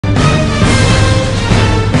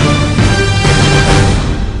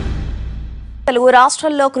తెలుగు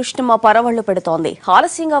రాష్ట్రాల్లో కృష్ణమ్మ పరవళ్లు పెడుతోంది.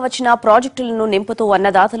 ఆలస్యంగా వచ్చిన ప్రాజెక్టులను నింపుతూ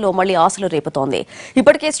అన్నదాతల్లో మళ్లీ ఆశలు రేపుతోంది.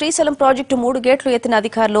 ఇప్పటికే శ్రీశైలం ప్రాజెక్టు 3 గేట్లు ఎత్తిన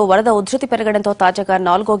అధికారులు వరద ఉధృతి పెరగడంతో తాజాగా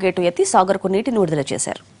 4వ గేటు ఎత్తి సాగర్కు నీటిని విడుదల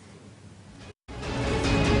చేశారు.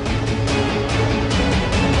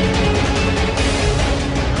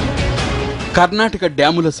 కర్ణాటక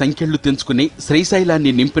డ్యాముల సంఖ్యలు తెంచుకుని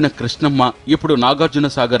శ్రీశైలాన్ని నింపిన కృష్ణమ్మ ఇప్పుడు నాగార్జున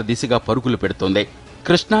సాగర్ దిశగా పరుగులు పెడుతోంది.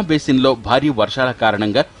 కృష్ణా బేసిన్లో భారీ వర్షాల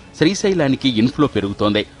కారణంగా శ్రీశైలానికి ఇన్ఫ్లో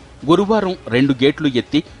పెరుగుతోంది. గురువారం 2 గేట్లు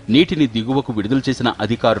ఎత్తి నీటిని దిగువకు విడుదల చేసిన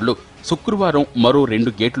అధికారులు శుక్రవారం మరో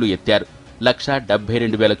 2 గేట్లు ఎత్తారు.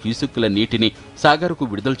 1,72,000 క్యూసెక్కుల నీటిని సాగర్కు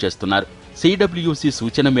విడుదల చేస్తున్నారు. సిడబ్ల్యూసి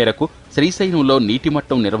సూచన మేరకు శ్రీశైలంలో నీటి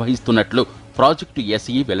మట్టం నిర్వహిస్తున్నట్లు ప్రాజెక్టు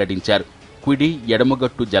ఎస్ఈ వెల్లడించారు. కుడి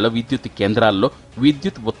ఎడమగట్టు జల విద్యుత్ కేంద్రాల్లో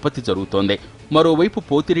విద్యుత్ ఉత్పత్తి జరుగుతోంది. మరోవైపు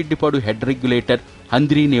పోతిరెడ్డిపాడు హెడ్ రెగ్యులేటర్,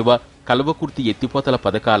 హంద్రీనేవా, కల్వకుర్తి ఎత్తిపోతల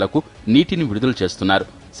పథకాలకు నీటిని విడుదల చేస్తున్నారు.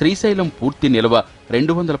 శ్రీశైలం పూర్తి నిల్వ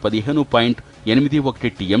 215.81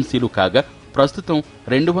 టీఎంసీలు కాగా ప్రస్తుతం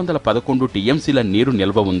 211 టీఎంసీల నీరు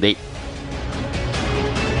నిల్వ ఉంది.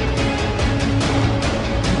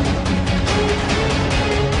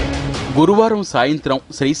 గురువారం సాయంత్రం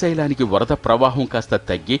శ్రీశైలానికి వరద ప్రవాహం కాస్త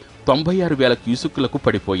తగ్గి 96,000 క్యూసెక్కులకు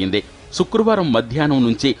పడిపోయింది. శుక్రవారం మధ్యాహ్నం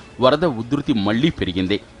నుంచి వరద ఉధృతి మళ్లీ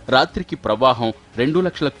పెరిగింది. రాత్రికి ప్రవాహం 2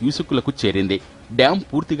 లక్షల క్యూసెక్కులకు చేరింది. డ్యాం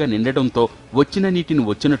పూర్తిగా నిండడంతో వచ్చిన నీటిని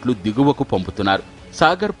వచ్చినట్లు దిగువకు పంపుతున్నారు.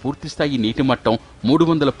 సాగర్ పూర్తిస్థాయి నీటి మట్టం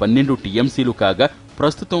 312 టీఎంసీలు కాగా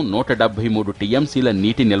ప్రస్తుతం 173 టీఎంసీల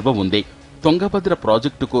నీటి నిల్వ ఉంది. తుంగభద్ర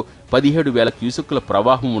ప్రాజెక్టుకు 17,000 క్యూసెక్కుల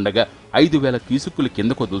ప్రవాహం ఉండగా 5,000 క్యూసెక్కులు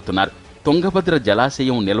కిందకు వదులుతున్నారు. తుంగభద్ర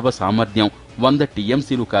జలాశయం నిల్వ సామర్థ్యం 100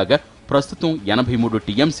 టీఎంసీలు కాగా ప్రస్తుతం 83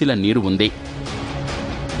 టీఎంసీల నీరు ఉంది.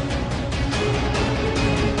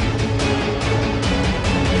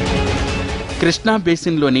 కృష్ణా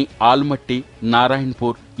బేసిన్లోని ఆల్మట్టి,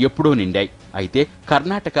 నారాయణపూర్ ఎప్పుడో నిండాయి. అయితే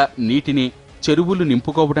కర్ణాటక నీటిని చెరువులు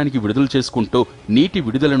నింపుకోవడానికి విడుదల చేసుకుంటూ నీటి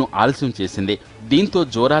విడుదలను ఆలస్యం చేసింది. దీంతో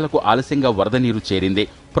జోరాలకు ఆలస్యంగా వరద నీరు చేరింది.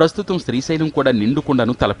 ప్రస్తుతం శ్రీశైలం కూడా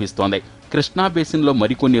నిండుకుండను తలపిస్తోంది. కృష్ణా బేసిన్లో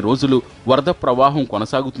మరికొన్ని రోజులు వరద ప్రవాహం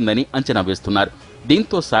కొనసాగుతుందని అంచనా వేస్తున్నారు.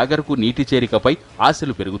 దీంతో సాగర్కు నీటి చేరికపై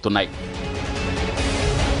ఆశలు పెరుగుతున్నాయి.